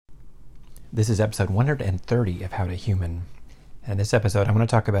This is episode 130 of How to Human. And in this episode, I'm going to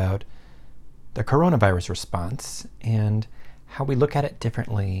talk about the coronavirus response and how we look at it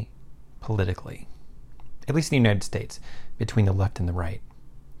differently politically, at least in the United States, between the left and the right.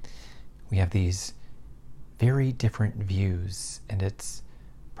 We have these very different views, and it's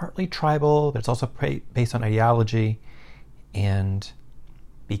partly tribal, but it's also based on ideology. And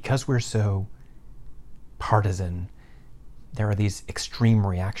because we're so partisan, there are these extreme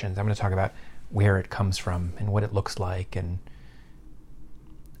reactions. I'm going to talk about where it comes from and what it looks like. And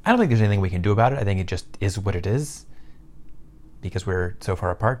I don't think there's anything we can do about it. I think it just is what it is because we're so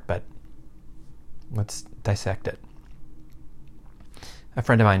far apart, but let's dissect it. A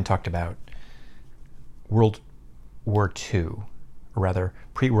friend of mine talked about World War II, or rather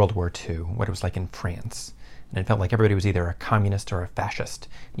pre-World War II, what it was like in France. And it felt like everybody was either a communist or a fascist.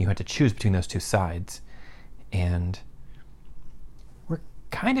 And you had to choose between those two sides. And we're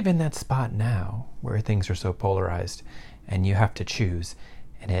kind of in that spot now where things are so polarized and you have to choose.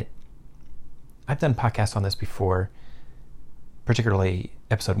 And I've done podcasts on this before, particularly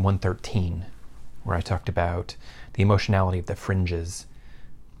episode 113, where I talked about the emotionality of the fringes.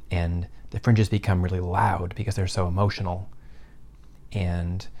 And the fringes become really loud because they're so emotional.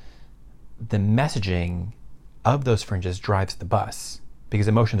 And the messaging of those fringes drives the bus because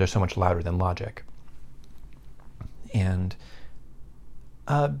emotions are so much louder than logic. And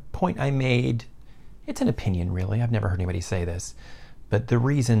a point I made, it's an opinion really, I've never heard anybody say this, but the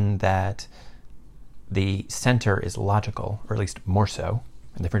reason that the center is logical, or at least more so,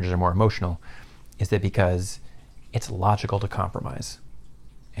 and the fringes are more emotional, is that because it's logical to compromise.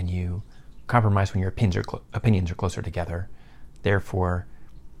 And you compromise when your opinions are closer together. Therefore,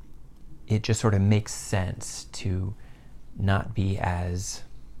 it just sort of makes sense to not be as...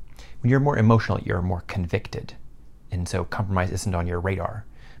 When you're more emotional, you're more convicted. And so compromise isn't on your radar.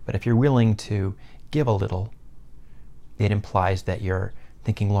 But if you're willing to give a little, it implies that you're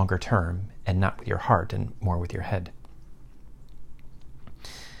thinking longer term and not with your heart and more with your head.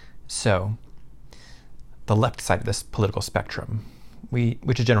 So, the left side of this political spectrum,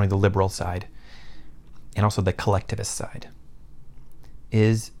 which is generally the liberal side, and also the collectivist side,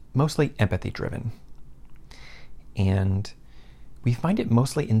 is mostly empathy driven. And we find it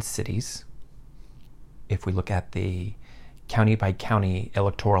mostly in cities. If we look at the county by county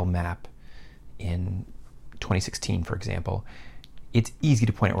electoral map in 2016, for example, it's easy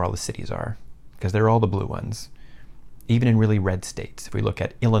to point out where all the cities are because they're all the blue ones. Even in really red states, if we look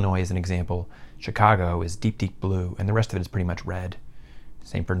at Illinois as an example, Chicago is deep, deep blue, and the rest of it is pretty much red.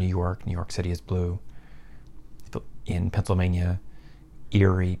 Same for New York. New York City is blue. In Pennsylvania,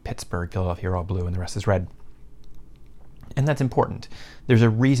 Erie, Pittsburgh, Philadelphia are all blue, and the rest is red. And that's important. There's a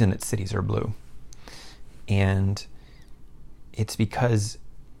reason that cities are blue. And it's because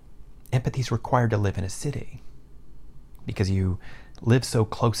empathy is required to live in a city. Because you live so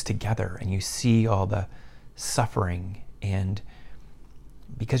close together and you see all the suffering. And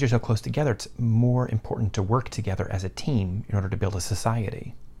because you're so close together, it's more important to work together as a team in order to build a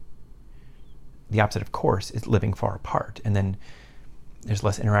society. The opposite, of course, is living far apart. And then there's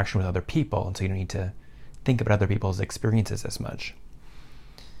less interaction with other people. And so you don't need to think about other people's experiences as much.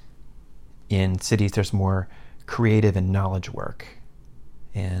 In cities, there's more creative and knowledge work.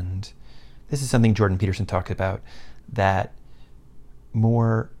 And this is something Jordan Peterson talked about, that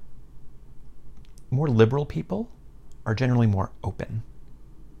more liberal people are generally more open.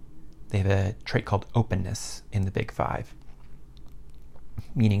 They have a trait called openness in the Big Five,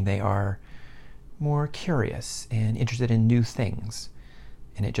 meaning they are more curious and interested in new things.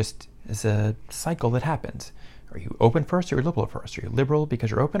 And it just is a cycle that happens. Are you open first or are you liberal first? Are you liberal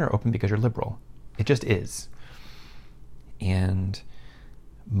because you're open or open because you're liberal? It just is. And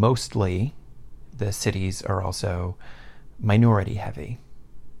mostly the cities are also minority heavy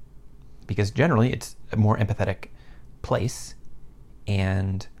because generally it's a more empathetic place,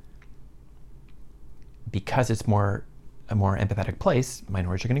 and because it's a more empathetic place,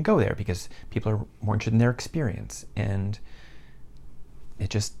 minorities are going to go there because people are more interested in their experience, and it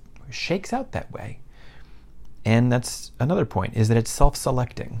just shakes out that way. And that's another point, is that it's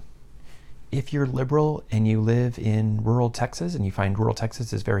self-selecting. If you're liberal and you live in rural Texas and you find rural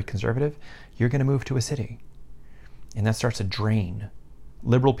Texas is very conservative, you're going to move to a city. And that starts to drain.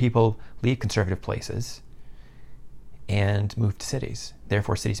 Liberal people leave conservative places and move to cities.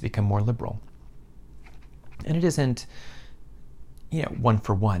 Therefore, cities become more liberal. And it isn't, one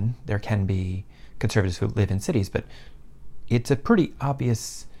for one. There can be conservatives who live in cities, but it's a pretty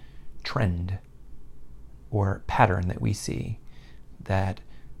obvious trend or pattern that we see, that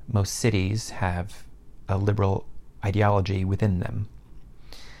most cities have a liberal ideology within them.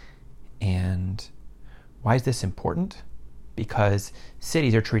 And Why is this important? Because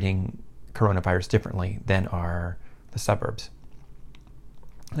cities are treating coronavirus differently than are the suburbs.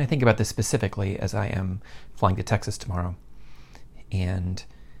 And I think about this specifically as I am flying to Texas tomorrow. And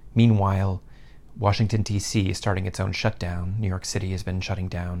meanwhile, Washington, D.C. is starting its own shutdown. New York City has been shutting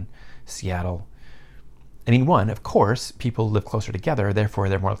down. Seattle. I mean, one, of course, people live closer together, therefore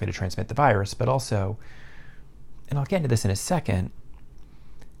they're more likely to transmit the virus. But also, and I'll get into this in a second,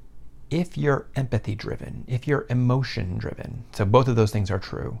 if you're empathy-driven, if you're emotion-driven, so both of those things are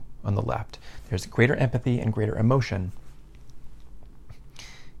true on the left. There's greater empathy and greater emotion.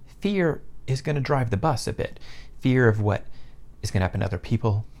 Fear is going to drive the bus a bit. Fear of what is going to happen to other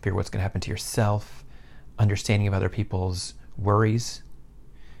people, fear of what's going to happen to yourself, understanding of other people's worries.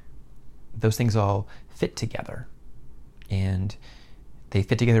 Those things all fit together. And they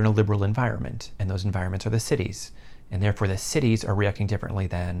fit together in a liberal environment. And those environments are the cities. And therefore the cities are reacting differently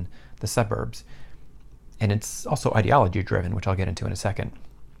than the suburbs. And it's also ideology driven, which I'll get into in a second.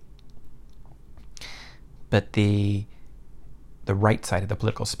 But the right side of the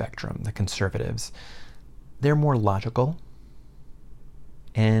political spectrum, the conservatives, they're more logical.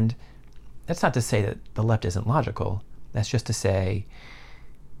 And that's not to say that the left isn't logical. That's just to say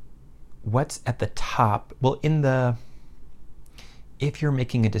what's at the top. Well, if you're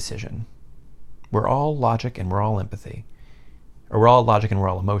making a decision, we're all logic and we're all empathy. Or we're all logic and we're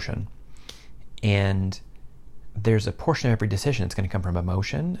all emotion. And there's a portion of every decision that's going to come from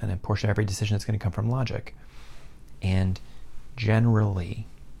emotion and a portion of every decision that's going to come from logic. And generally,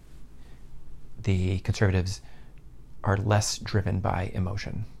 the conservatives are less driven by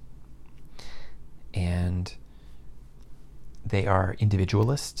emotion. And they are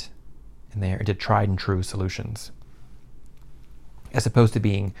individualist, and they are into tried and true solutions. As opposed to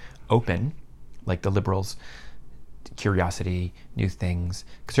being open, like the liberals, curiosity, new things.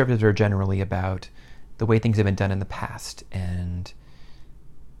 Conservatives are generally about the way things have been done in the past and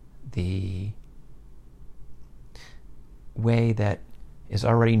the way that is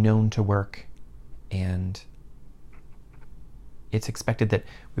already known to work, and it's expected that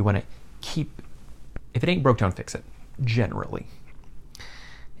we want to keep, if it ain't broke, don't fix it, generally.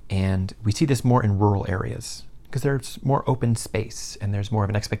 And we see this more in rural areas because there's more open space and there's more of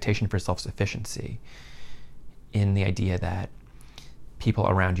an expectation for self-sufficiency in the idea that people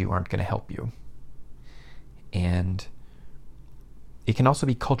around you aren't going to help you. And it can also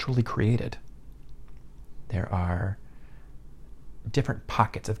be culturally created. There are different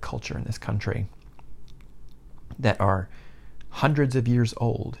pockets of culture in this country that are hundreds of years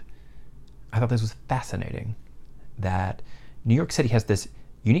old. I thought this was fascinating, that New York City has this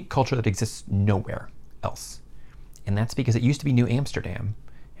unique culture that exists nowhere else. And that's because it used to be New Amsterdam,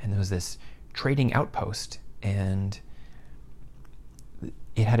 and there was this trading outpost, and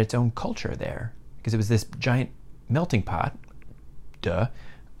it had its own culture there because it was this giant melting pot,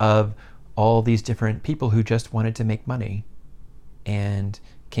 of all these different people who just wanted to make money and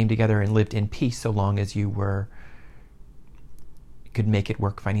came together and lived in peace so long as you could make it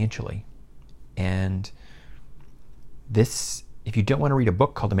work financially. And this, if you don't want to read a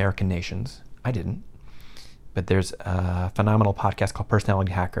book called American Nations, I didn't, but there's a phenomenal podcast called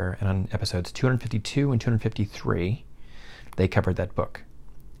Personality Hacker, and on episodes 252 and 253, they covered that book.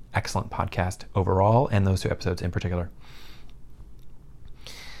 Excellent podcast overall, and those two episodes in particular.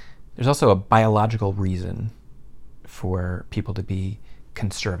 There's also a biological reason for people to be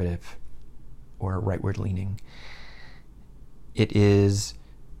conservative or rightward leaning. It is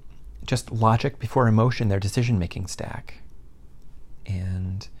just logic before emotion, their decision-making stack.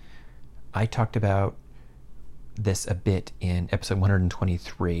 And I talked about this a bit in episode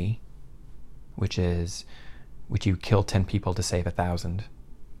 123, which is, would you kill 10 people to save 1,000?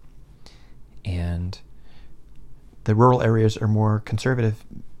 And the rural areas are more conservative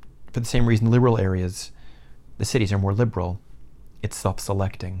for the same reason liberal areas, the cities are more liberal. It's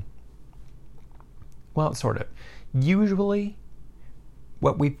self-selecting. Well, sort of. Usually,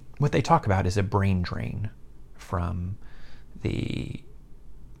 what they talk about is a brain drain from the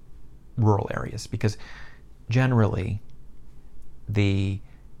rural areas, because generally the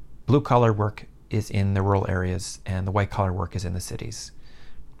blue-collar work is in the rural areas and the white-collar work is in the cities.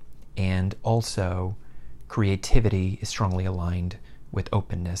 And also, creativity is strongly aligned with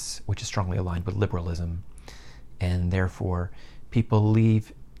openness, which is strongly aligned with liberalism. And therefore, people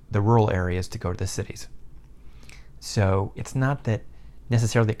leave the rural areas to go to the cities. So it's not that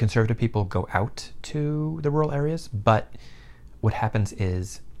necessarily that conservative people go out to the rural areas, but what happens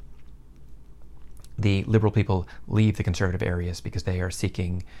is the liberal people leave the conservative areas because they are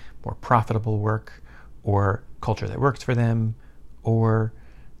seeking more profitable work or culture that works for them, or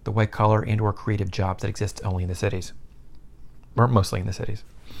the white collar and or creative jobs that exist only in the cities, or mostly in the cities.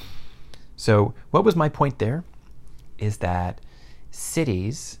 So what was my point there is that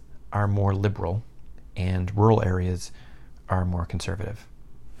cities are more liberal and rural areas are more conservative.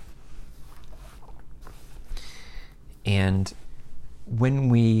 And when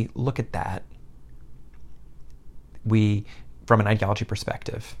we look at that, from an ideology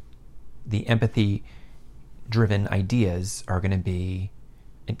perspective, the empathy-driven ideas are going to be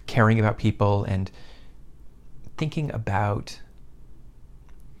caring about people and thinking about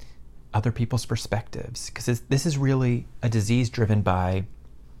other people's perspectives. Because this is really a disease driven by,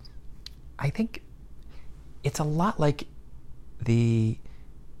 I think, it's a lot like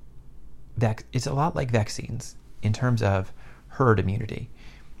vaccines in terms of herd immunity.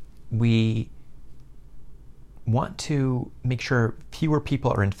 We want to make sure fewer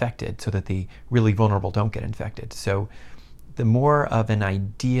people are infected so that the really vulnerable don't get infected. So the more of an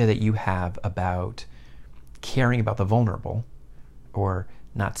idea that you have about caring about the vulnerable or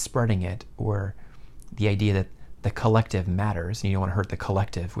not spreading it, or the idea that the collective matters and you don't want to hurt the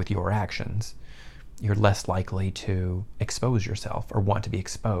collective with your actions, you're less likely to expose yourself or want to be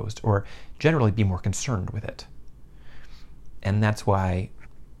exposed or generally be more concerned with it. And that's why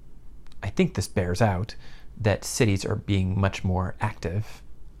I think this bears out that cities are being much more active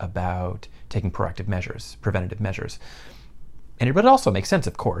about taking proactive measures, preventative measures. And it also makes sense,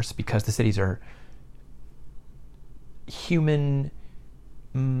 of course, because the cities are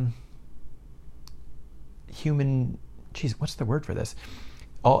what's the word for this?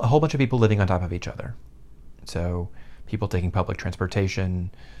 A whole bunch of people living on top of each other. So people taking public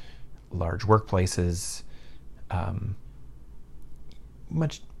transportation, large workplaces,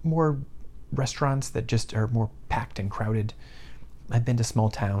 much more restaurants that just are more packed and crowded. I've been to small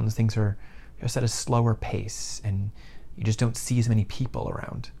towns. Things are just at a slower pace and you just don't see as many people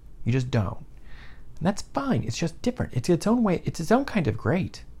around. You just don't. And that's fine. It's just different. It's its own way. It's its own kind of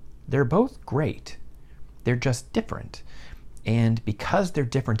great. They're both great. They're just different. And because they're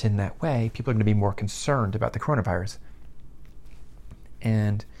different in that way, people are going to be more concerned about the coronavirus.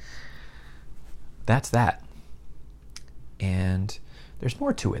 And that's that. And there's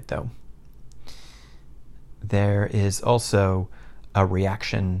more to it, though. There is also a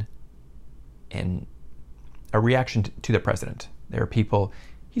reaction to the president. There are people,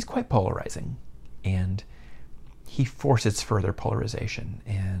 he's quite polarizing, and he forces further polarization.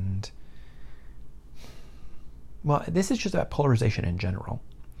 And, well, this is just about polarization in general,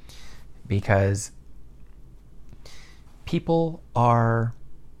 because people are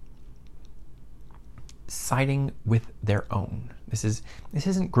siding with their own. This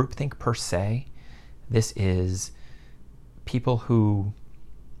isn't groupthink per se. This is people who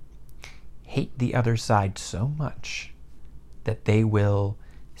hate the other side so much that they will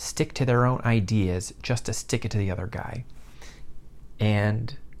stick to their own ideas just to stick it to the other guy.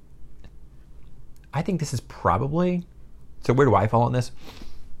 And I think this is probably, so where do I fall on this?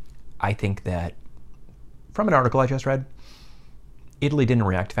 I think that from an article I just read, Italy didn't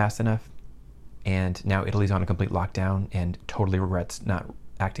react fast enough, and now Italy's on a complete lockdown and totally regrets not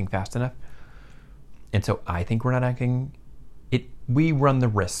acting fast enough. And so I think we're not acting. We run the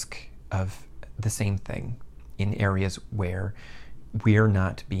risk of the same thing in areas where we're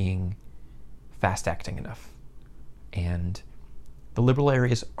not being fast acting enough. And the liberal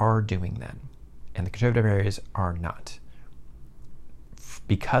areas are doing that, and the conservative areas are not.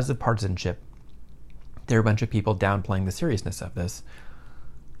 Because of partisanship, there are a bunch of people downplaying the seriousness of this.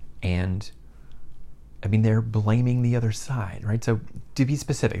 And I mean, they're blaming the other side, right? So to be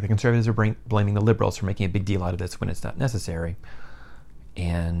specific, the conservatives are blaming the liberals for making a big deal out of this when it's not necessary.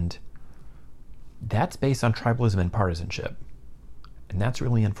 And that's based on tribalism and partisanship. And that's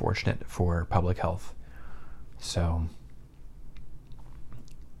really unfortunate for public health. So,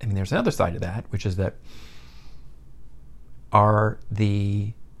 I mean, there's another side to that, which is that are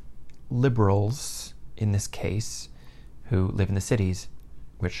the liberals, in this case, who live in the cities,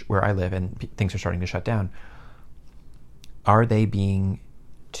 where I live and things are starting to shut down, are they being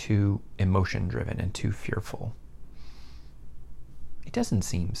too emotion driven and too fearful? It doesn't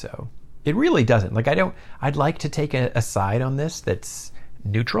seem so. It really doesn't. I'd like to take a side on this that's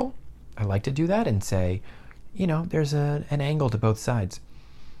neutral. I like to do that and say, there's an angle to both sides.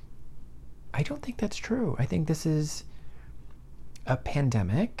 I don't think that's true. I think this is a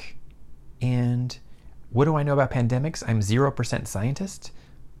pandemic, and what do I know about pandemics? I'm 0% scientist,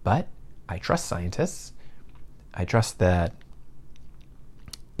 but I trust scientists. I trust that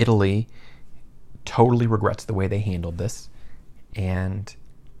Italy totally regrets the way they handled this, and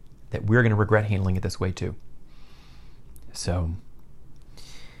that we're going to regret handling it this way too. So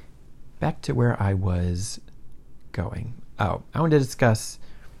back to where I was going. Oh, I wanted to discuss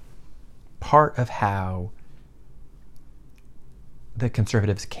part of how the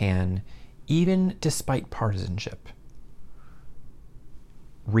conservatives can, even despite partisanship,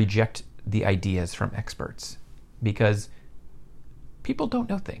 reject the ideas from experts, because people don't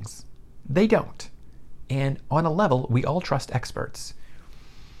know things. They don't. And on a level, we all trust experts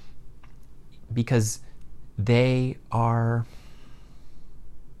because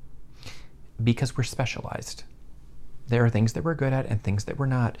we're specialized. There are things that we're good at and things that we're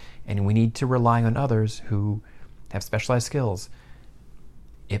not, and we need to rely on others who have specialized skills.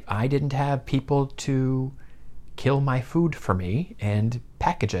 If I didn't have people to kill my food for me and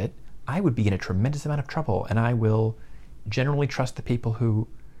package it, I would be in a tremendous amount of trouble, and I will generally trust the people who,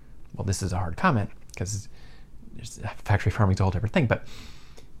 well, this is a hard comment because factory farming is a whole different thing, but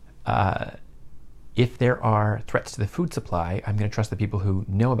if there are threats to the food supply, I'm going to trust the people who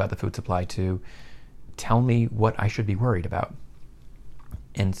know about the food supply to tell me what I should be worried about.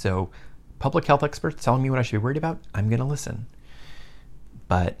 And so public health experts telling me what I should be worried about, I'm going to listen.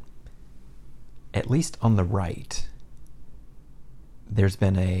 But at least on the right, there's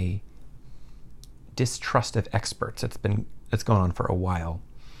been a distrust of experts. It's going on for a while.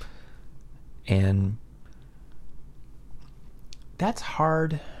 And that's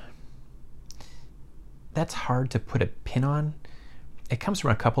hard. That's hard to put a pin on. It comes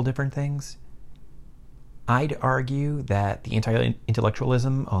from a couple different things. I'd argue that the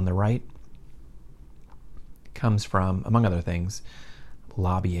anti-intellectualism on the right comes from, among other things,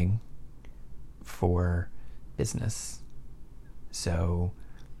 lobbying for business. So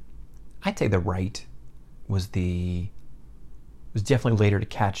I'd say the right was definitely later to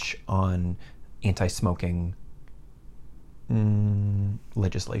catch on anti-smoking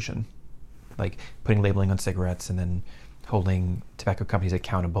legislation, like putting labeling on cigarettes and then holding tobacco companies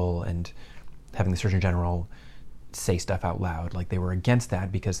accountable and having the Surgeon General say stuff out loud. Like, they were against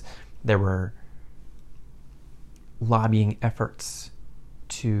that because there were lobbying efforts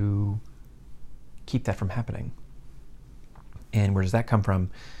to keep that from happening. And where does that come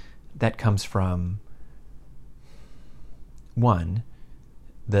from? That comes from, one,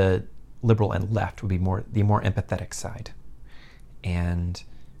 the liberal and left would be the more empathetic side, and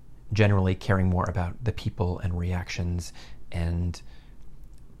generally caring more about the people and reactions and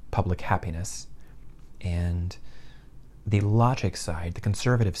public happiness. And the logic side, the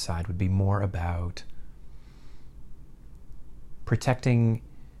conservative side, would be more about protecting,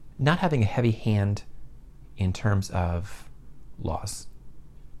 not having a heavy hand in terms of laws,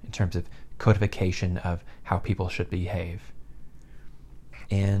 in terms of codification of how people should behave.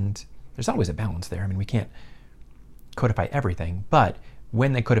 And there's always a balance there. I mean, we can't codify everything, but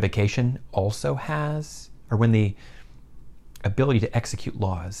when the codification also has, or when the ability to execute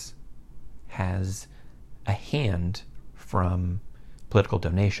laws has a hand from political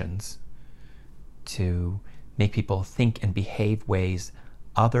donations to make people think and behave ways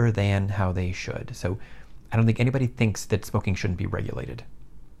other than how they should. So I don't think anybody thinks that smoking shouldn't be regulated.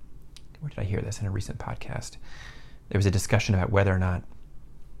 Where did I hear this? In a recent podcast. There was a discussion about whether or not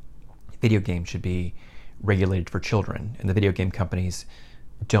video games should be regulated for children, and the video game companies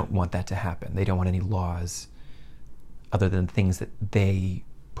don't want that to happen. They don't want any laws other than things that they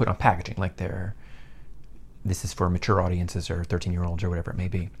put on packaging, like this is for mature audiences or 13-year-olds or whatever it may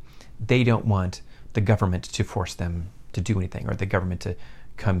be. They don't want the government to force them to do anything, or the government to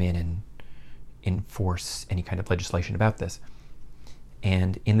come in and enforce any kind of legislation about this.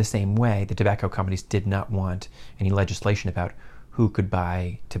 And in the same way, the tobacco companies did not want any legislation about who could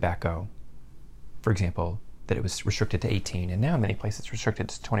buy tobacco. For example, that it was restricted to 18, and now in many places it's restricted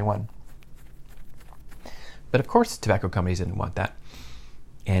to 21. But of course, tobacco companies didn't want that.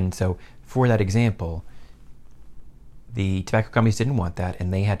 And so for that example, the tobacco companies didn't want that,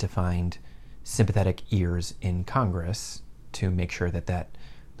 and they had to find sympathetic ears in Congress to make sure that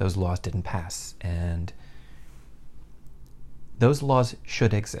those laws didn't pass. And those laws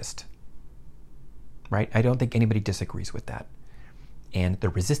should exist, right? I don't think anybody disagrees with that. And the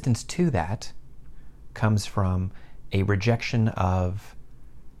resistance to that comes from a rejection of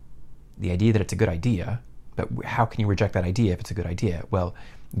the idea that it's a good idea. But how can you reject that idea if it's a good idea? Well,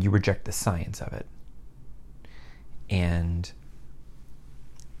 you reject the science of it. And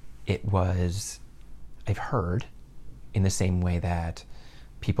it was, I've heard, in the same way that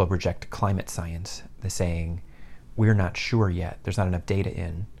people reject climate science, the saying, we're not sure yet, there's not enough data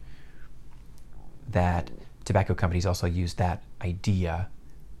in, that tobacco companies also use that idea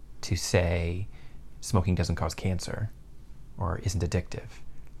to say smoking doesn't cause cancer or isn't addictive.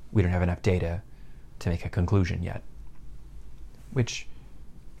 We don't have enough data to make a conclusion yet. Which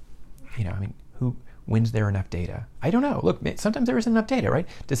who when's there enough data? I don't know. Look, sometimes there isn't enough data, right?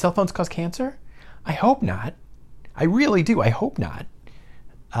 Do cell phones cause cancer? I hope not. I really do. I hope not.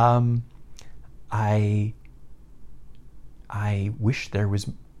 I wish there was.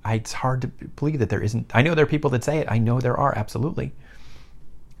 It's hard to believe that there isn't. I know there are people that say it. I know there are, absolutely.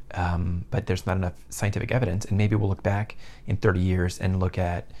 But there's not enough scientific evidence. And maybe we'll look back in 30 years and look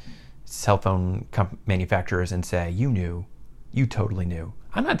at cell phone manufacturers and say, you knew. You totally knew.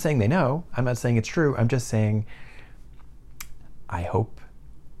 I'm not saying they know. I'm not saying it's true. I'm just saying I hope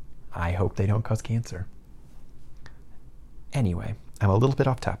they don't cause cancer. Anyway, I'm a little bit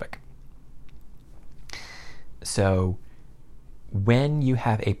off topic. So when you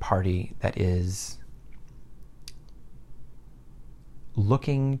have a party that is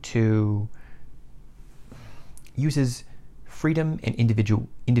looking to uses freedom and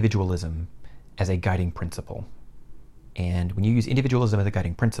individualism as a guiding principle, and when you use individualism as a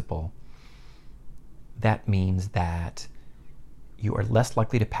guiding principle, that means that you are less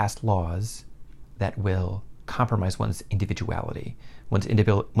likely to pass laws that will compromise one's individuality,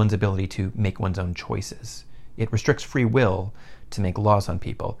 one's ability to make one's own choices. It restricts free will to make laws on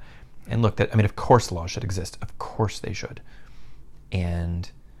people. And look, of course laws should exist. Of course they should.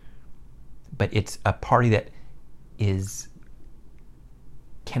 But it's a party that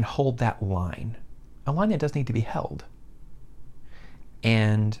can hold that line, a line that does need to be held.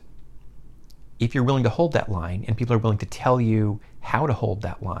 And if you're willing to hold that line, and people are willing to tell you how to hold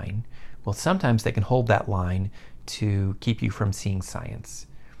that line, well, sometimes they can hold that line to keep you from seeing science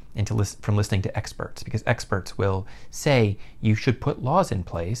and from listening to experts, because experts will say you should put laws in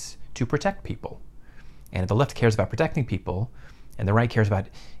place to protect people. And if the left cares about protecting people, and the right cares about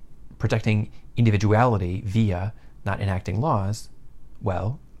protecting individuality via not enacting laws,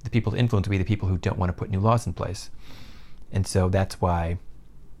 well, the people to influence will be the people who don't want to put new laws in place. And so that's why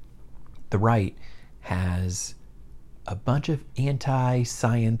the right has a bunch of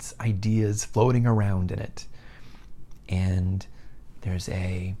anti-science ideas floating around in it. And there's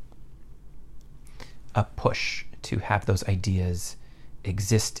a push to have those ideas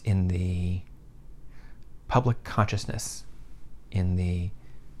exist in the public consciousness, in the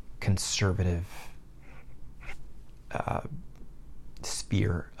conservative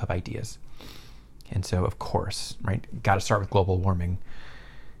sphere of ideas. And so, of course, right, got to start with global warming.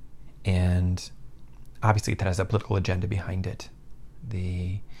 And obviously that has a political agenda behind it.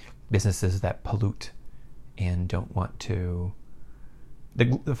 The businesses that pollute and don't want to,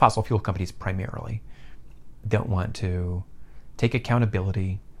 the fossil fuel companies primarily, don't want to take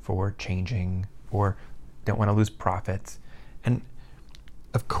accountability for changing or don't want to lose profits. And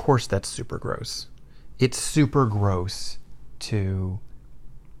of course that's super gross. It's super gross to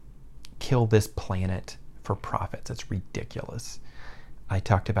kill this planet for profits. It's ridiculous. I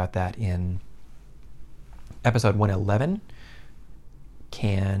talked about that in episode 111.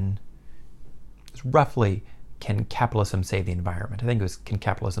 Can capitalism save the environment? I think it was, can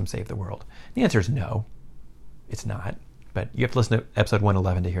capitalism save the world? The answer is no, it's not. But you have to listen to episode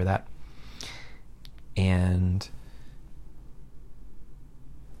 111 to hear that. And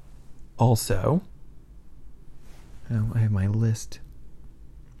also, I have my list.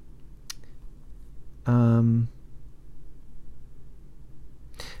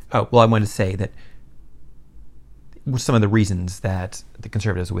 I wanted to say that some of the reasons that the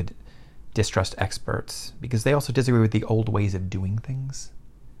conservatives would distrust experts, because they also disagree with the old ways of doing things.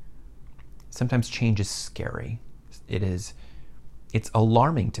 Sometimes change is scary. It's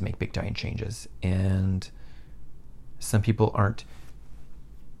alarming to make big giant changes, and some people aren't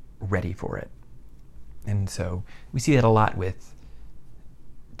ready for it. And so we see that a lot with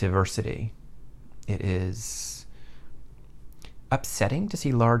diversity. It is upsetting to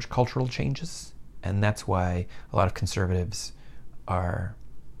see large cultural changes, and that's why a lot of conservatives are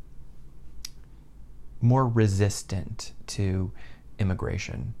more resistant to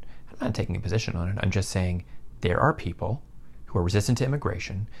immigration. I'm not taking a position on it. I'm just saying there are people who are resistant to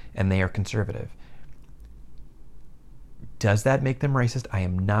immigration, and they are conservative. Does that make them racist? I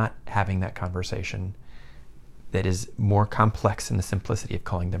am not having that conversation. That is more complex in the simplicity of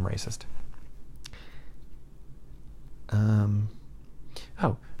calling them racist.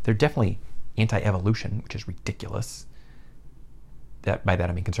 They're definitely anti-evolution, which is ridiculous. By that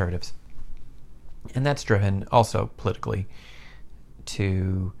I mean conservatives. And that's driven also politically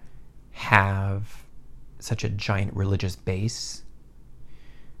to have such a giant religious base.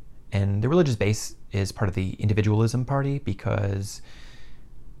 And the religious base is part of the individualism party, because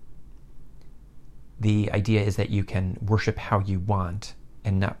the idea is that you can worship how you want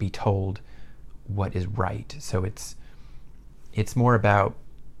and not be told what is right. So it's more about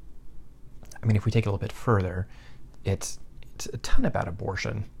I mean, if we take it a little bit further, it's a ton about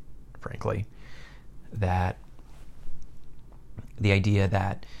abortion, frankly. That the idea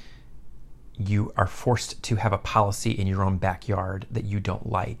that you are forced to have a policy in your own backyard that you don't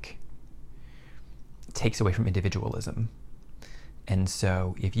like takes away from individualism. And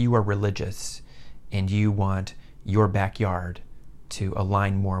so if you are religious and you want your backyard to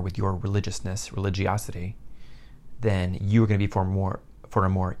align more with your religiosity, then you are going to be for a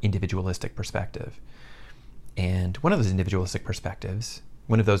more individualistic perspective. And one of those individualistic perspectives,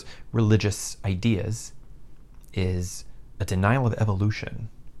 one of those religious ideas, is a denial of evolution,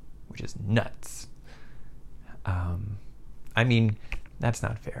 which is nuts. I mean, that's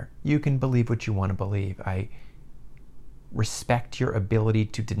not fair. You can believe what you want to believe. I respect your ability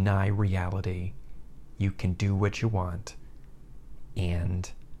to deny reality. You can do what you want.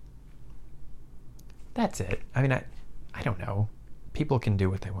 And that's it. I mean, I don't know. People can do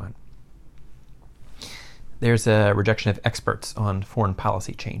what they want. There's a rejection of experts on foreign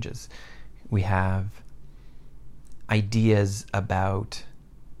policy changes. We have ideas about,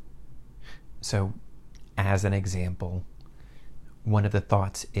 so as an example, one of the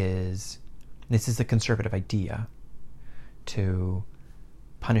thoughts is, this is a conservative idea, to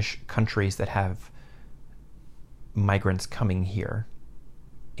punish countries that have migrants coming here,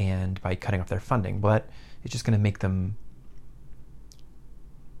 and by cutting off their funding, but it's just going to make them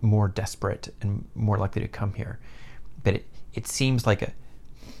more desperate and more likely to come here. But it seems like a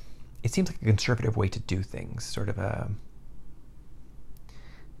conservative way to do things. Sort of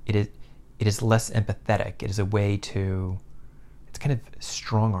it is less empathetic. It is a way to, it's kind of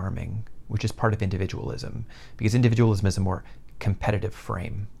strong arming, which is part of individualism, because individualism is a more competitive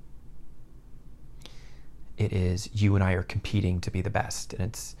frame. It is you and I are competing to be the best, and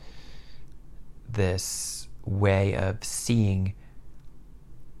it's this way of seeing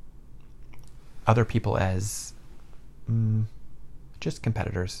other people as just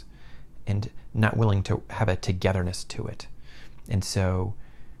competitors and not willing to have a togetherness to it. And so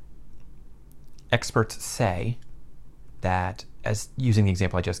experts say that, as using the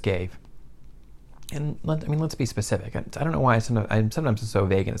example I just gave, and let's be specific. I don't know why I'm sometimes so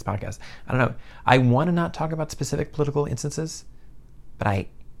vague in this podcast. I don't know. I want to not talk about specific political instances, but I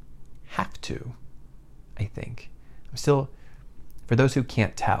have to, I think. I'm still, for those who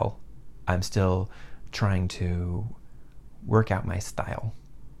can't tell, I'm still trying to work out my style.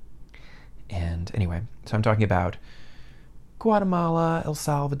 And anyway, so I'm talking about Guatemala, El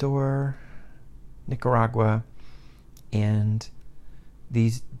Salvador, Nicaragua, and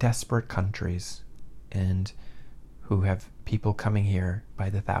these desperate countries, and who have people coming here by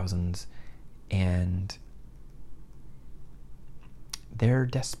the thousands, and they're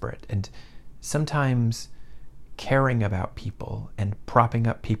desperate. And sometimes caring about people and propping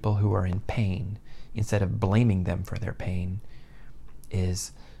up people who are in pain instead of blaming them for their pain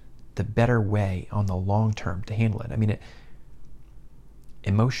is the better way on the long term to handle it. I mean,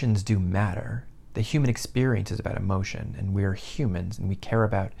 emotions do matter. The human experience is about emotion, and we're humans, and we care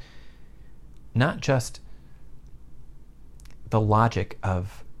about not just the logic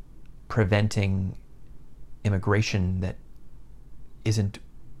of preventing immigration that isn't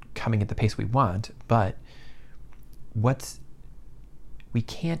coming at the pace we want, but we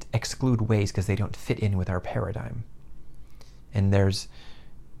can't exclude ways because they don't fit in with our paradigm. And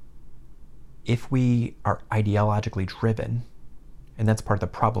if we are ideologically driven, and that's part of the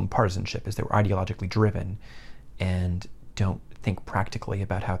problem, partisanship, is that we're ideologically driven and don't think practically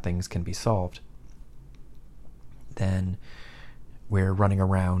about how things can be solved, then we're running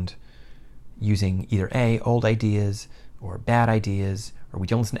around using either A, old ideas, or bad ideas, or we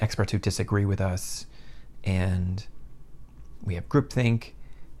don't listen to experts who disagree with us, and we have groupthink,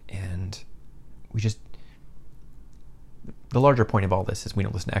 and the larger point of all this is we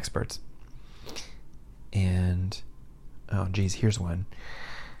don't listen to experts. And, oh geez, here's one.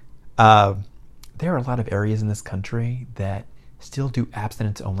 There are a lot of areas in this country that still do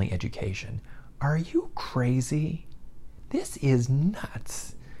abstinence-only education. Are you crazy? This is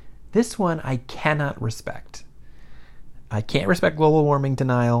nuts. This one I cannot respect. I can't respect global warming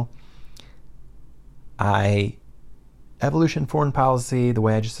denial. Evolution, foreign policy, the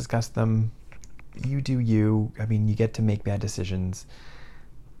way I just discussed them, you do you. I mean, you get to make bad decisions,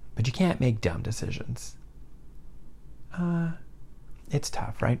 but you can't make dumb decisions. It's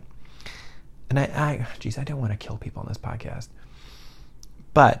tough, right? And I don't want to kill people on this podcast.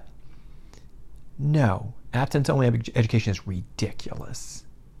 But no, abstinence-only education is ridiculous.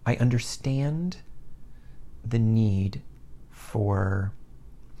 I understand the need for,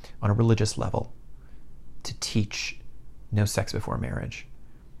 on a religious level, to teach no sex before marriage.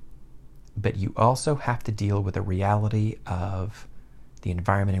 but you also have to deal with the reality of the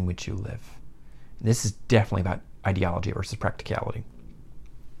environment in which you live. This is definitely about ideology versus practicality.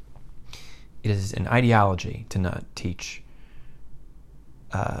 It is an ideology to not teach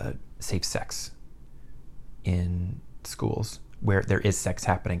safe sex in schools where there is sex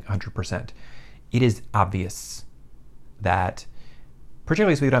happening 100%. It is obvious that,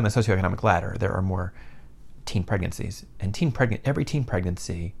 particularly as we go down the socioeconomic ladder, there are more teen pregnancies. And every teen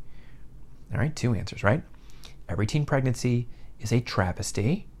pregnancy, all right, two answers, right? Every teen pregnancy is a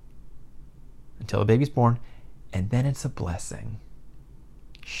travesty until the baby's born, and then it's a blessing.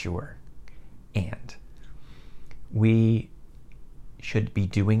 Sure. And we should be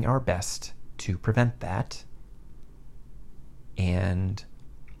doing our best to prevent that, and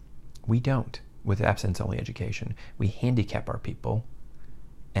we don't with abstinence-only education. We handicap our people,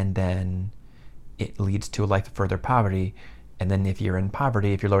 and then it leads to a life of further poverty. And then if you're in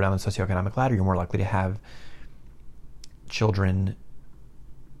poverty, if you're lower down the socioeconomic ladder, you're more likely to have children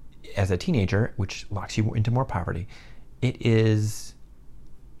as a teenager, which locks you into more poverty.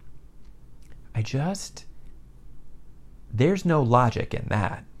 There's no logic in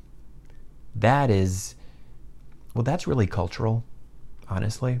that. That's really cultural,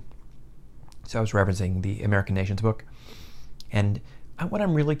 honestly. So I was referencing the American Nations book, and what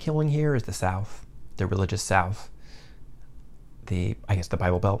I'm really killing here is the South, the religious South, the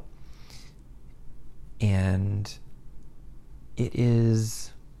Bible Belt. And it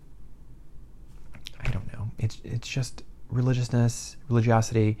is, I don't know, it's just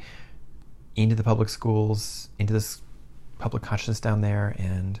religiosity into the public schools, into this public consciousness down there,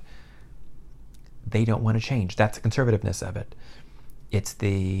 and they don't want to change. That's the conservativeness of it. It's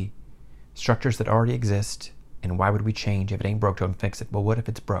the structures that already exist, and why would we change? If it ain't broke, don't fix it. Well, what if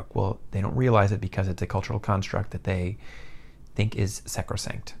it's broke? Well, they don't realize it because it's a cultural construct that they think is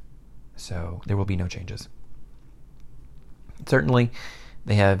sacrosanct. So there will be no changes. Certainly,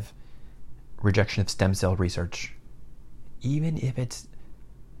 they have rejection of stem cell research, even if it's,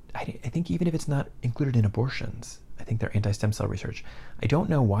 I think even if it's not included in abortions. I think they're anti-stem cell research. I don't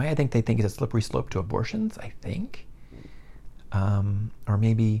know why. I think they think it's a slippery slope to abortions, I think. Or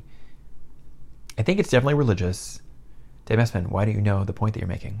maybe, I think it's definitely religious. Dave Messman, why do you know the point that you're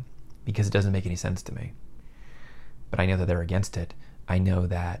making? Because it doesn't make any sense to me. But I know that they're against it. I know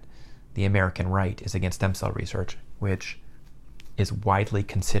that the American right is against stem cell research, which is widely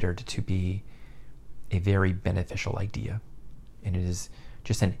considered to be a very beneficial idea. And it is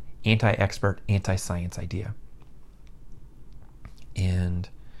just an anti-expert, anti-science idea. And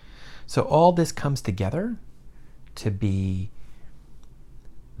so all this comes together to be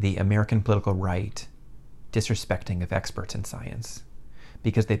the American political right disrespecting of experts in science,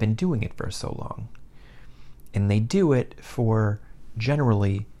 because they've been doing it for so long. And they do it for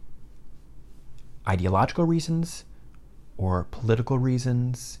generally ideological reasons or political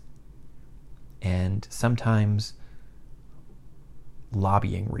reasons, and sometimes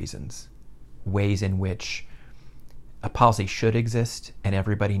lobbying reasons, ways in which a policy should exist and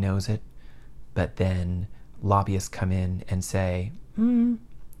everybody knows it, but then lobbyists come in and say,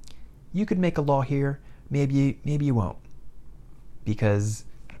 you could make a law here, maybe you won't, because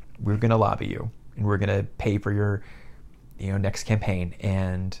we're going to lobby you and we're going to pay for your next campaign,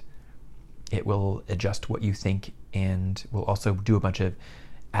 and it will adjust what you think, and we'll also do a bunch of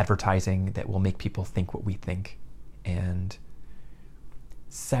advertising that will make people think what we think and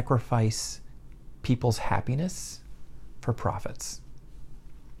sacrifice people's happiness for profits.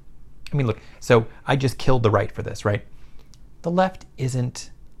 I mean, look, so I just killed the right for this, right? The left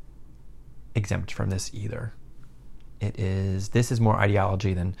isn't exempt from this either. This is more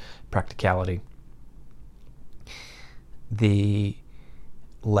ideology than practicality. The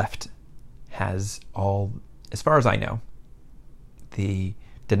left has all, as far as I know, the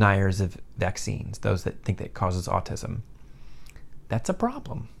deniers of vaccines, those that think that it causes autism. That's a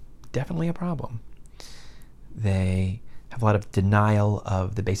problem. Definitely a problem. They have a lot of denial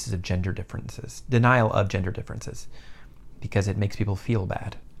of the basis of gender differences. Denial of gender differences, because it makes people feel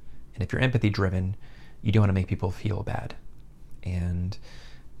bad. And if you're empathy driven, you don't want to make people feel bad. And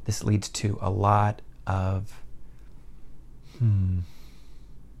this leads to a lot of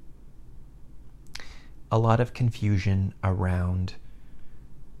confusion around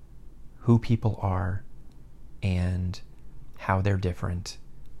who people are and how they're different.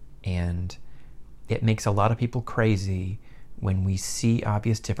 And it makes a lot of people crazy when we see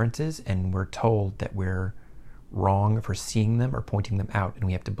obvious differences and we're told that we're wrong for seeing them or pointing them out, and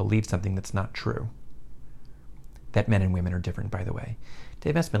we have to believe something that's not true. That men and women are different, by the way.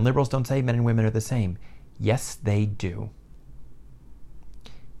 Dave Messman, liberals don't say men and women are the same. Yes, they do.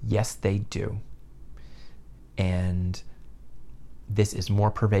 Yes, they do. And this is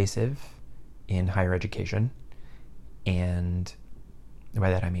more pervasive in higher education, and by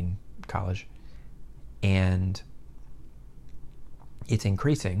that I mean college, and it's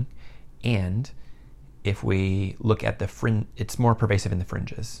increasing. And if we look at the fringe, it's more pervasive in the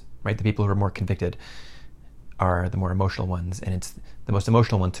fringes, right? The people who are more convicted are the more emotional ones, and it's the most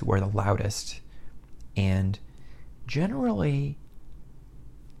emotional ones who are the loudest. And generally,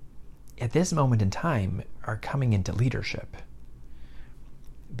 at this moment in time, are coming into leadership.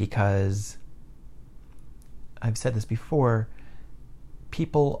 Because, I've said this before,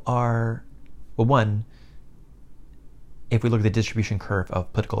 people are, well, one, if we look at the distribution curve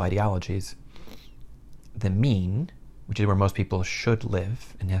of political ideologies, the mean, which is where most people should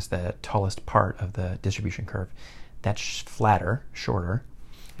live and has the tallest part of the distribution curve, that's flatter, shorter,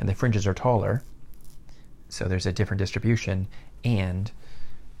 and the fringes are taller. So there's a different distribution, and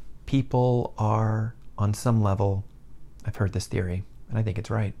people are, on some level, I've heard this theory, and I think it's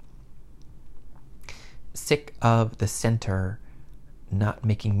right, sick of the center not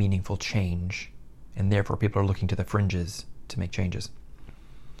making meaningful change, and therefore people are looking to the fringes to make changes.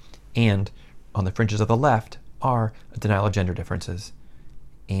 And on the fringes of the left are a denial of gender differences.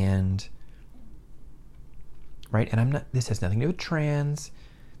 And, right, and this has nothing to do with trans.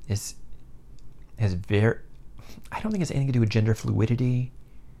 This has I don't think it's anything to do with gender fluidity,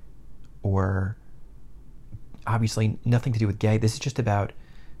 or obviously nothing to do with gay. This is just about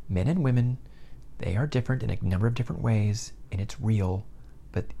men and women. They are different in a number of different ways, and it's real,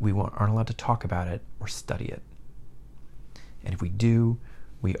 but we aren't allowed to talk about it or study it. And if we do,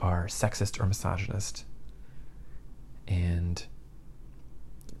 we are sexist or misogynist. And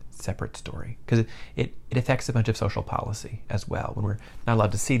separate story, because it affects a bunch of social policy as well. When we're not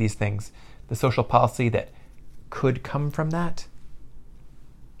allowed to see these things, the social policy that could come from that,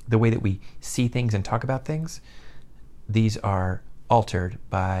 the way that we see things and talk about things, these are altered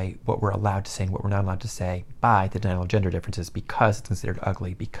by what we're allowed to say and what we're not allowed to say by the denial of gender differences, because it's considered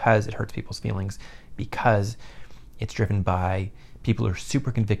ugly, because it hurts people's feelings, because it's driven by people who are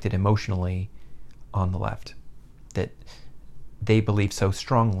super convicted emotionally on the left, that they believe so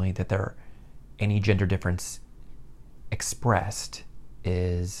strongly that any gender difference expressed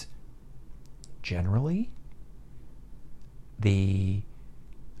is generally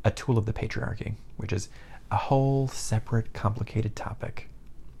a tool of the patriarchy, which is a whole separate, complicated topic.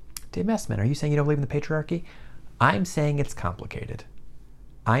 Dave Messman, are you saying you don't believe in the patriarchy? I'm saying it's complicated.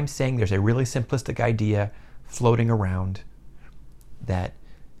 I'm saying there's a really simplistic idea floating around that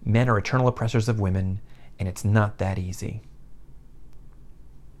men are eternal oppressors of women, and it's not that easy.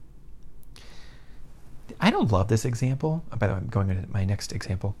 I don't love this example. By the way, I'm going to my next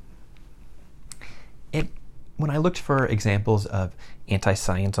example. When I looked for examples of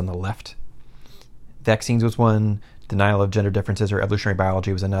anti-science on the left, vaccines was one, denial of gender differences or evolutionary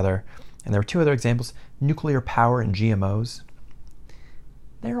biology was another, and there were two other examples, nuclear power and GMOs.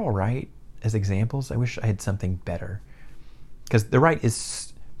 They're all right as examples. I wish I had something better. Because the right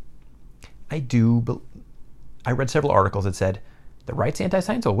is, I read several articles that said, the right's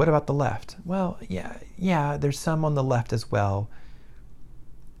anti-science, well, what about the left? Well, yeah, there's some on the left as well.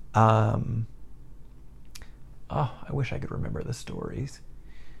 I wish I could remember the stories.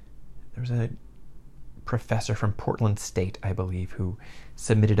 There was a professor from Portland State, I believe, who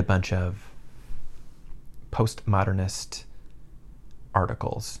submitted a bunch of postmodernist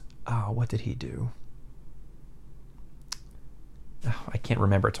articles. What did he do? I can't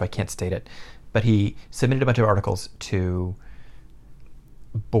remember it, so I can't state it. But he submitted a bunch of articles to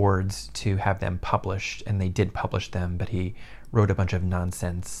boards to have them published, and they did publish them, but he wrote a bunch of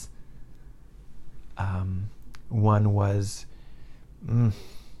nonsense. One was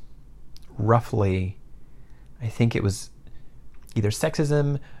roughly, I think it was either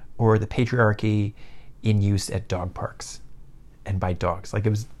sexism or the patriarchy in use at dog parks and by dogs. Like, it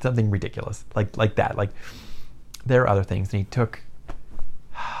was something ridiculous, like that. Like, there are other things. And he took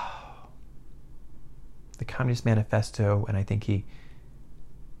the Communist Manifesto, and I think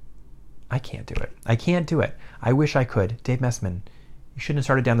I can't do it. I wish I could. Dave Messman, you shouldn't have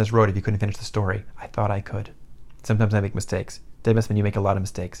started down this road if you couldn't finish the story. I thought I could. Sometimes I make mistakes. Dave Messman, you make a lot of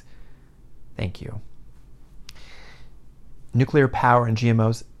mistakes. Thank you. Nuclear power and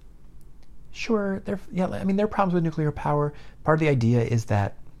GMOs. Sure, there are problems with nuclear power. Part of the idea is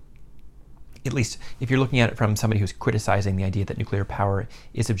that, at least if you're looking at it from somebody who's criticizing the idea that nuclear power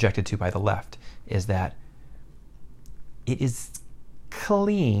is objected to by the left, is that it is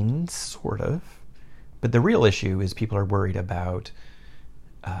clean, sort of, but the real issue is people are worried about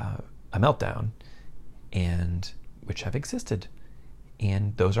a meltdown, and which have existed,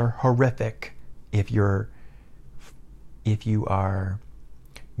 And those are horrific if you are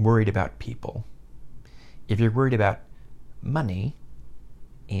worried about people. If you're worried about money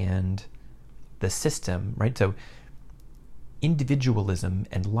and the system, right? So individualism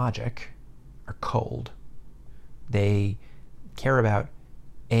and logic are cold. They care about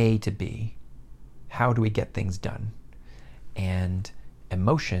A to B. How do we get things done? And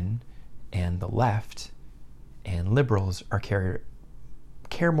emotion and the left and liberals are care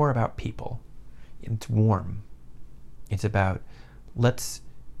more about people. It's warm. It's about,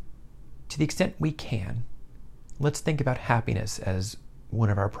 to the extent we can, let's think about happiness as one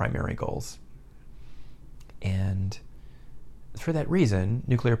of our primary goals. And for that reason,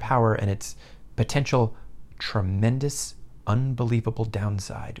 nuclear power and its potential tremendous, unbelievable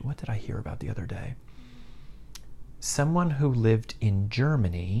downside. What did I hear about the other day? Someone who lived in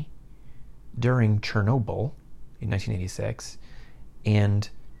Germany during Chernobyl in 1986 and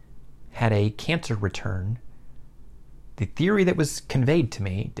had a cancer return. The theory that was conveyed to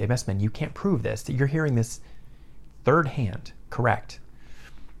me, Dave Messman, you can't prove this, that you're hearing this third hand, correct,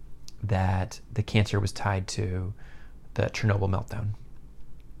 that the cancer was tied to the Chernobyl meltdown.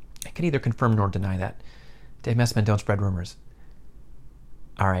 I can neither confirm nor deny that. Dave Messman, don't spread rumors.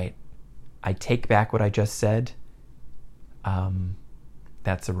 All right, I take back what I just said.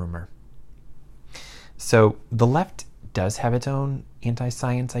 That's a rumor. So the left does have its own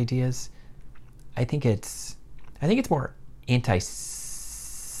anti-science ideas. I think it's more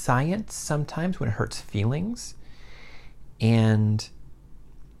anti-science sometimes when it hurts feelings. And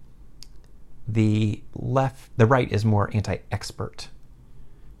the right is more anti-expert,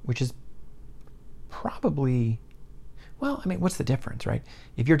 which is probably, well, I mean, what's the difference, right?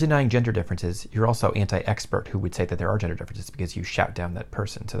 If you're denying gender differences, you're also anti-expert who would say that there are gender differences because you shout down that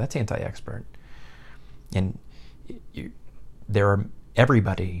person. So that's anti-expert. And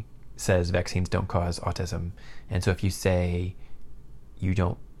everybody says vaccines don't cause autism. And so if you say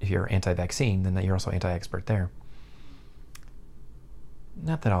if you're anti-vaccine, then you're also anti-expert there.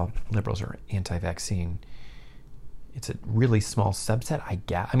 Not that all liberals are anti-vaccine. It's a really small subset, I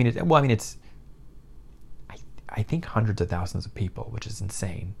guess. I think hundreds of thousands of people, which is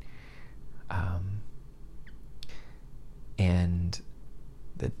insane. And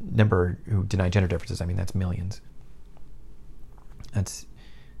the number who deny gender differences, that's millions. That's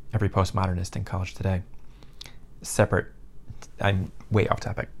every postmodernist in college today. Separate, I'm way off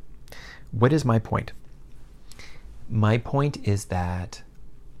topic. What is my point? My point is that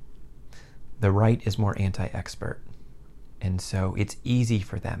the right is more anti-expert. And so it's easy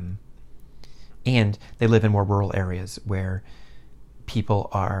for them. And they live in more rural areas where people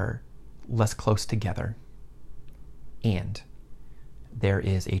are less close together. And there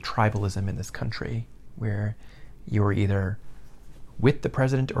is a tribalism in this country where you're either with the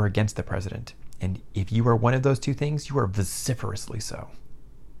president or against the president. And if you are one of those two things, you are vociferously so.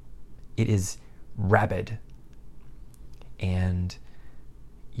 It is rabid. And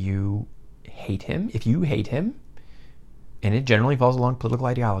you hate him. If you hate him, and it generally falls along political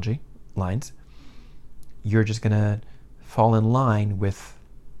ideology lines, you're just going to fall in line with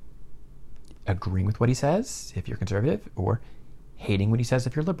agreeing with what he says if you're conservative, or hating what he says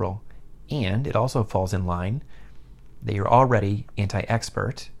if you're liberal. And it also falls in line that you're already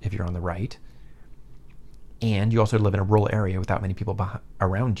anti-expert if you're on the right, and you also live in a rural area without many people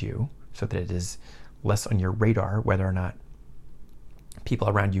around you, so that it is less on your radar whether or not people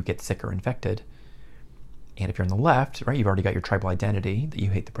around you get sick or infected. And if you're on the left, right, you've already got your tribal identity that you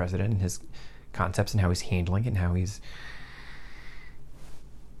hate the president and his concepts and how he's handling it and how he's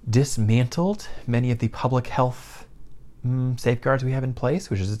dismantled many of the public health safeguards we have in place,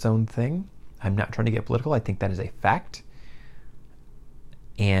 which is its own thing. I'm not trying to get political. I think that is a fact.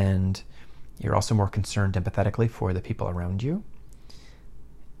 And you're also more concerned empathetically for the people around you.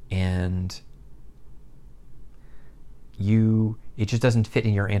 And it just doesn't fit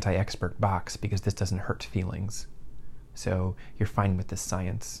in your anti-expert box because this doesn't hurt feelings. So you're fine with this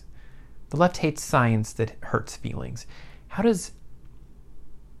science. The left hates science that hurts feelings. I guess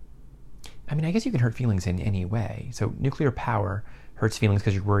you can hurt feelings in any way. So nuclear power hurts feelings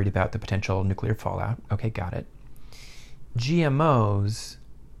because you're worried about the potential nuclear fallout. Okay, got it. GMOs,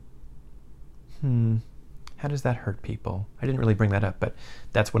 how does that hurt people? I didn't really bring that up, but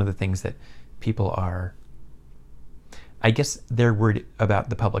that's one of the things that people are, I guess they're worried about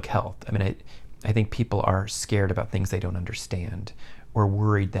the public health. I think people are scared about things they don't understand, or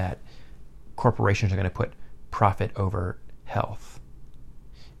worried that corporations are going to put profit over health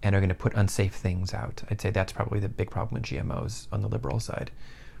and are going to put unsafe things out. I'd say that's probably the big problem with GMOs on the liberal side.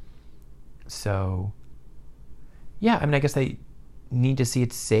 So, yeah, I guess need to see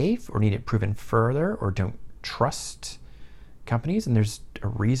it safe or need it proven further or don't trust companies, and there's a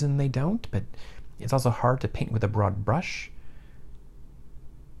reason they don't, but it's also hard to paint with a broad brush.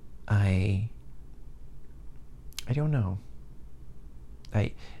 I don't know.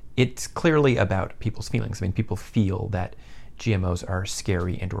 It's clearly about people's feelings. I mean, people feel that GMOs are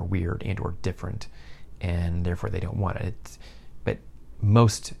scary and or weird and or different, and therefore they don't want it. But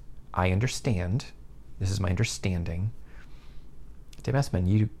most, I understand, this is my understanding. Dave Messman,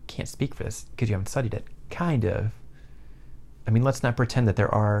 you can't speak for this because you haven't studied it. Kind of. I mean, let's not pretend that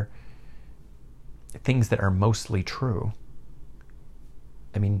there are things that are mostly true.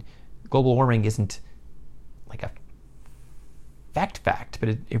 I mean, global warming isn't like a fact,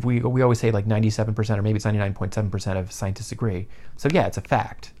 but if we always say like 97% or maybe it's 99.7% of scientists agree. So yeah, it's a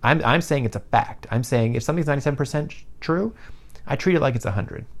fact. I'm saying it's a fact. I'm saying if something's 97% true, I treat it like it's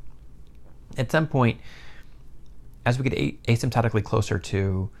 100. At some point, as we get asymptotically closer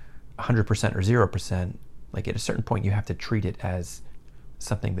to 100% or 0%, like at a certain point, you have to treat it as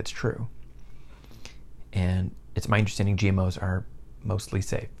something that's true. And it's my understanding GMOs are mostly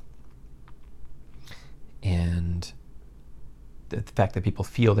safe. And the fact that people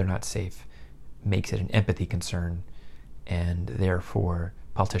feel they're not safe makes it an empathy concern. And therefore,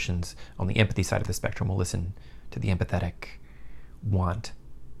 politicians on the empathy side of the spectrum will listen to the empathetic want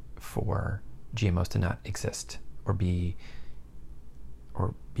for GMOs to not exist or be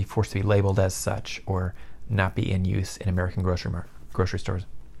forced to be labeled as such or not be in use in American grocery stores.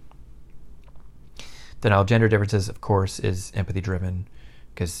 Denial of gender differences, of course, is empathy-driven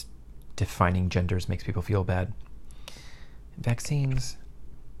because defining genders makes people feel bad. Vaccines,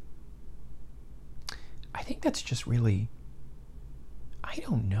 I think that's just really, I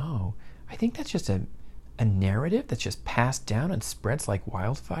don't know. I think that's just a narrative that's just passed down and spreads like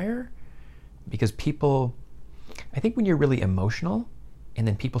wildfire because people, I think when you're really emotional and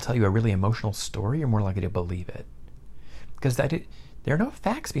then people tell you a really emotional story, you're more likely to believe it. Because there are no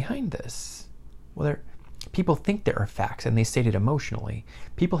facts behind this. Well, people think there are facts and they state it emotionally.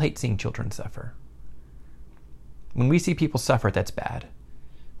 People hate seeing children suffer. When we see people suffer, that's bad.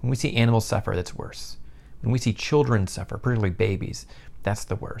 When we see animals suffer, that's worse. When we see children suffer, particularly babies, that's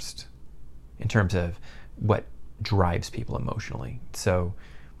the worst in terms of what drives people emotionally. So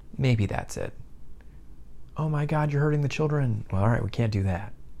maybe that's it. Oh my God, you're hurting the children. Well, all right, we can't do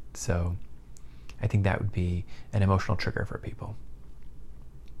that. So I think that would be an emotional trigger for people.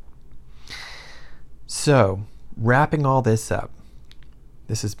 So wrapping all this up,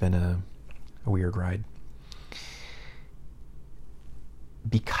 this has been a weird ride.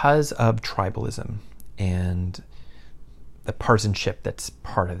 Because of tribalism and the partisanship that's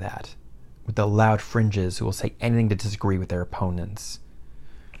part of that, with the loud fringes who will say anything to disagree with their opponents,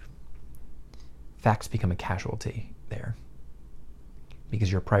 facts become a casualty there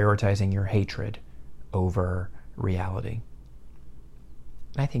because you're prioritizing your hatred over reality.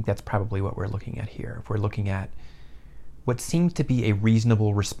 And I think that's probably what we're looking at here. If we're looking at what seems to be a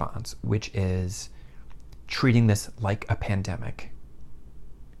reasonable response, which is treating this like a pandemic,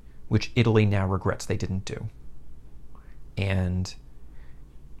 which Italy now regrets they didn't do. And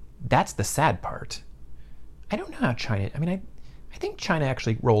that's the sad part. I don't know how China, I think China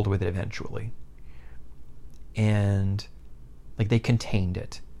actually rolled with it eventually. And like they contained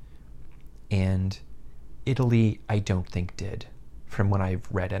it. And Italy, I don't think did, from what I've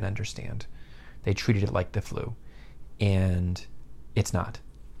read and understand. They treated it like the flu. And it's not.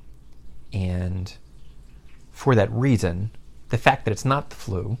 And for that reason, the fact that it's not the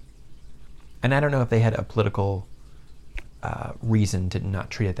flu, and I don't know if they had a political reason to not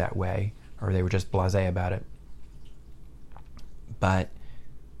treat it that way, or they were just blasé about it. But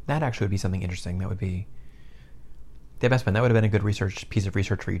that actually would be something interesting. That would be the best one. That would have been a good piece of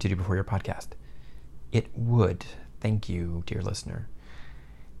research for you to do before your podcast. It would. Thank you, dear listener.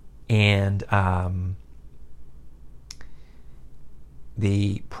 And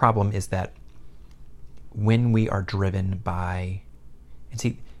the problem is that when we are driven by, and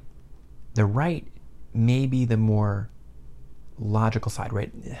see, the right may be the more logical side,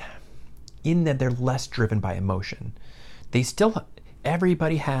 right? In that they're less driven by emotion.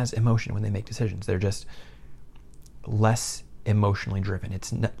 Everybody has emotion when they make decisions. They're just less emotionally driven.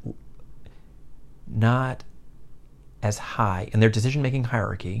 It's not as high. In their decision-making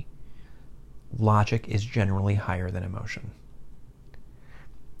hierarchy, logic is generally higher than emotion.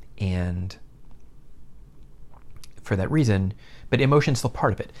 And for that reason, but emotion's still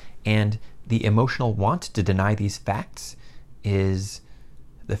part of it. And the emotional want to deny these facts is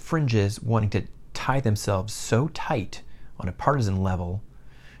the fringes wanting to tie themselves so tight on a partisan level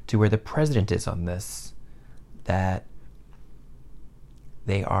to where the president is on this, that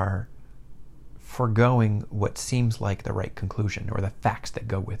they are foregoing what seems like the right conclusion or the facts that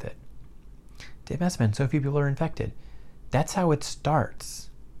go with it. Dave Messman, so few people are infected. That's how it starts.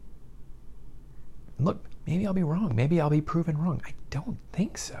 Look, maybe I'll be wrong. Maybe I'll be proven wrong. I don't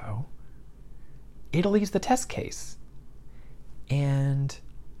think so. Italy's the test case. And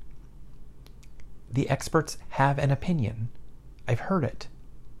the experts have an opinion. I've heard it.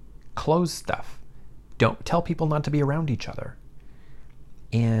 Close stuff. Don't tell people not to be around each other.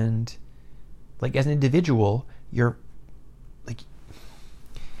 And like as an individual, your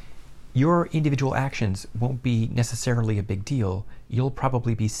individual actions won't be necessarily a big deal. You'll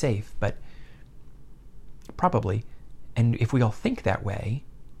probably be safe, but probably. And if we all think that way,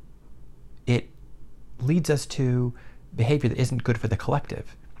 it leads us to behavior that isn't good for the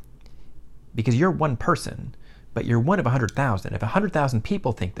collective. Because you're one person, but you're one of 100,000. If 100,000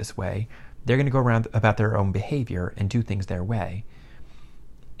 people think this way, they're going to go around about their own behavior and do things their way.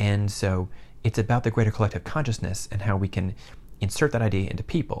 And so it's about the greater collective consciousness and how we can insert that idea into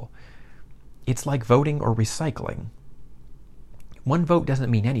people. It's like voting or recycling. One vote doesn't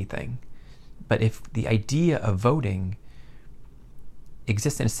mean anything, but if the idea of voting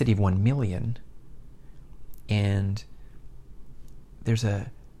exists in a city of 1 million, and there's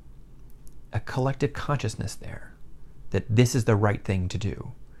a collective consciousness there that this is the right thing to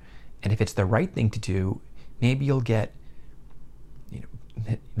do. And if it's the right thing to do, maybe you'll get,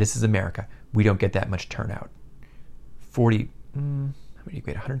 this is America. We don't get that much turnout. How many do you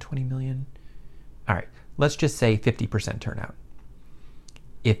get? 120 million? All right, let's just say 50% turnout,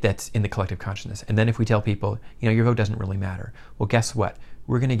 if that's in the collective consciousness. And then if we tell people, your vote doesn't really matter. Well, guess what?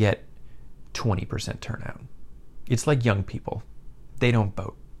 We're going to get 20% turnout. It's like young people. They don't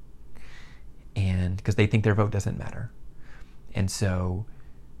vote. And because they think their vote doesn't matter. And so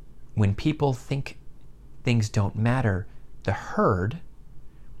when people think things don't matter, the herd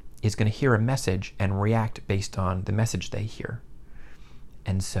is going to hear a message and react based on the message they hear.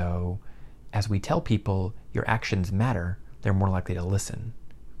 And so as we tell people your actions matter, they're more likely to listen.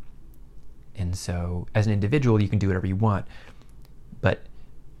 And so as an individual, you can do whatever you want. But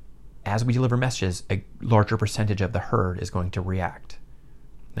as we deliver messages, a larger percentage of the herd is going to react.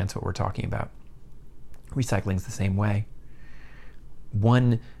 That's what we're talking about. Recycling is the same way.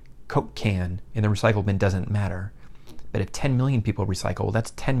 One Coke can in the recycle bin doesn't matter. But if 10 million people recycle, well,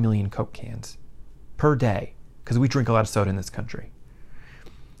 that's 10 million Coke cans per day, because we drink a lot of soda in this country.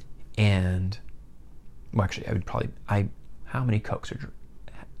 And, well, actually, how many Cokes are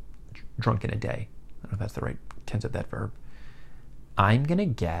drunk in a day? I don't know if that's the right tense of that verb. I'm going to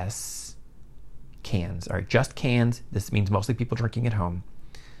guess cans. All right, just cans. This means mostly people drinking at home.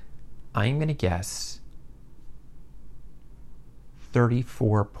 I'm going to guess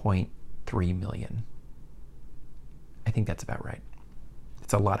 34.3 million. I think that's about right.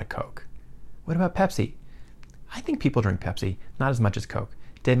 It's a lot of Coke. What about Pepsi? I think people drink Pepsi, not as much as Coke.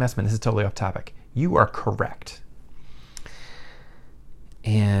 Dave Messman, this is totally off topic. You are correct.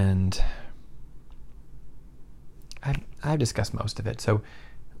 And I've discussed most of it. So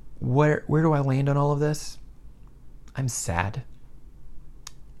where do I land on all of this? I'm sad.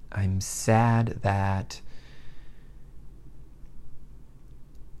 I'm sad that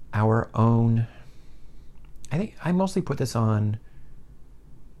our own, I think I mostly put this on,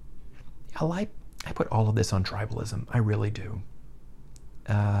 I put all of this on tribalism. I really do.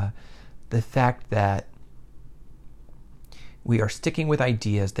 The fact that we are sticking with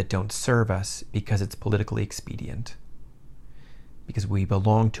ideas that don't serve us because it's politically expedient. Because we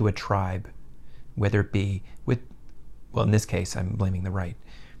belong to a tribe, whether it be in this case, I'm blaming the right,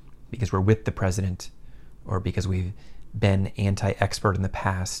 because we're with the president, or because we've been anti-expert in the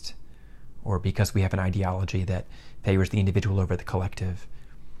past, or because we have an ideology that favors the individual over the collective.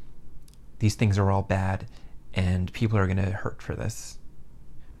 These things are all bad, and people are going to hurt for this.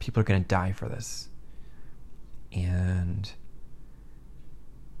 People are going to die for this. And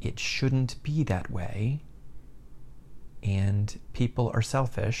it shouldn't be that way. And people are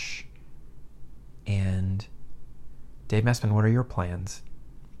selfish. And Dave Messman, what are your plans?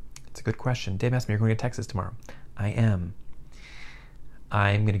 It's a good question. Dave Messman, you're going to Texas tomorrow. I am.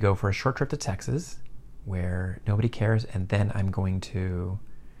 I'm going to go for a short trip to Texas where nobody cares, and then I'm going to,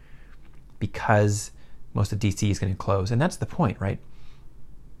 because most of DC is going to close, and that's the point, right?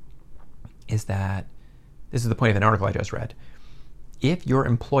 Is that this is the point of an article I just read. If your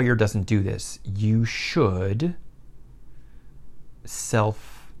employer doesn't do this, you should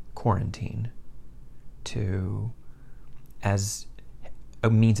self-quarantine as a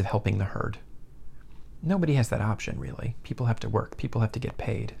means of helping the herd. nobody has that option, really. People have to work. People have to get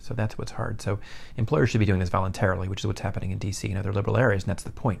paid. So that's what's hard. So employers should be doing this voluntarily, which is what's happening in D.C. and other liberal areas. And that's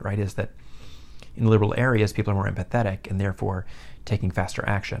the point, right, is that in liberal areas, people are more empathetic and therefore taking faster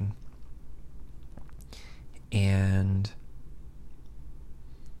action. And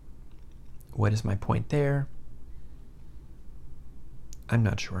what is my point there? I'm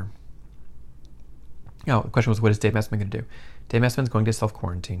not sure. Oh, the question was, what is Dave Messman going to do? Dave Messman's going to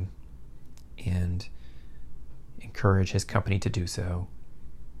self-quarantine and encourage his company to do so.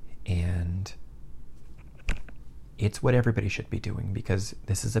 And it's what everybody should be doing, because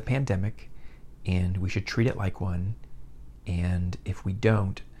this is a pandemic and we should treat it like one. And if we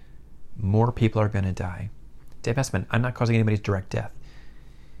don't, more people are going to die. Dave Messman, I'm not causing anybody's direct death.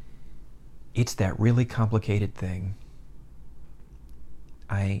 It's that really complicated thing.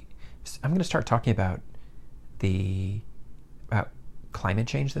 I'm going to start talking about climate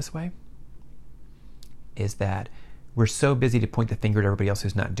change this way. Is that we're so busy to point the finger at everybody else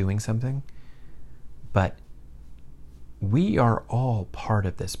who's not doing something, but we are all part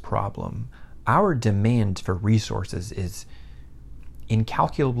of this problem. Our demand for resources is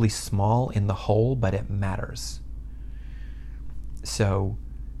incalculably small in the whole, but it matters. So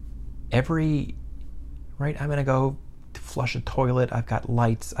I'm going to go flush a toilet. I've got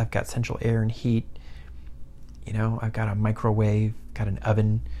lights. I've got central air and heat. I've got a microwave, got an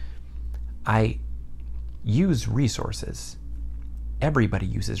oven. I use resources. Everybody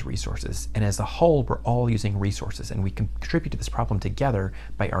uses resources. And as a whole, we're all using resources. And we contribute to this problem together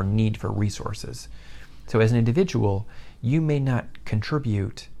by our need for resources. So as an individual, you may not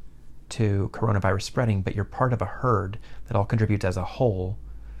contribute to coronavirus spreading, but you're part of a herd that all contributes as a whole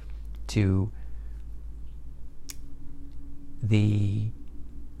to the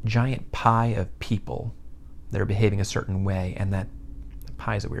giant pie of people that are behaving a certain way. And that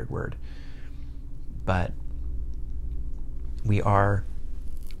pie is a weird word. But we are,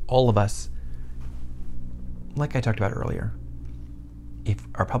 all of us, like I talked about earlier, if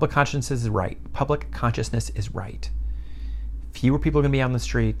our public consciousness is right, fewer people are going to be out on the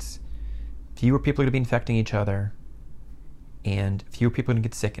streets, fewer people are going to be infecting each other, and fewer people are going to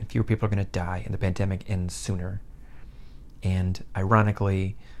get sick, and fewer people are going to die, and the pandemic ends sooner. And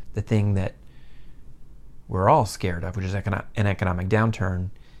ironically, the thing that we're all scared of, which is an economic downturn,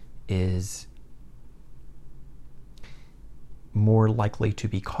 is more likely to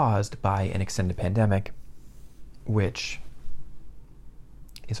be caused by an extended pandemic, which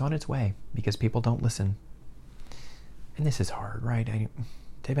is on its way because people don't listen. And this is hard, right?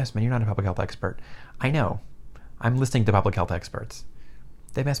 Dave Messman, you're not a public health expert. I know. I'm listening to public health experts.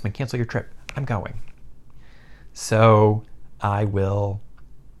 Dave Messman, cancel your trip. I'm going. So I will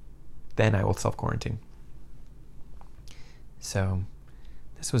self-quarantine. So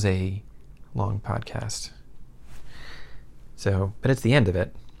this was a long podcast. But it's the end of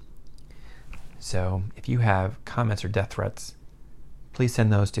it. So if you have comments or death threats, please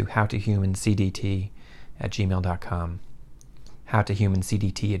send those to howtohumancdt@gmail.com.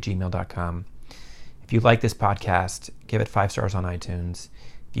 howtohumancdt@gmail.com. If you like this podcast, give it 5 stars on iTunes.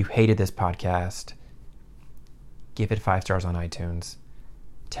 If you hated this podcast, give it 5 stars on iTunes.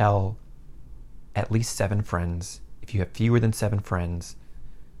 Tell at least 7 friends. If you have fewer than 7 friends,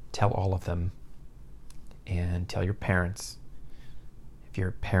 tell all of them. And tell your parents. If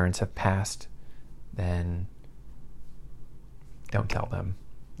your parents have passed, then don't tell them.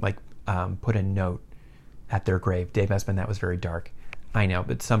 Put a note at their grave. Dave Messman, that was very dark. I know,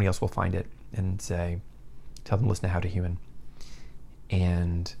 but somebody else will find it and tell them to listen to How to Human.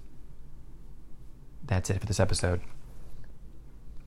 And that's it for this episode.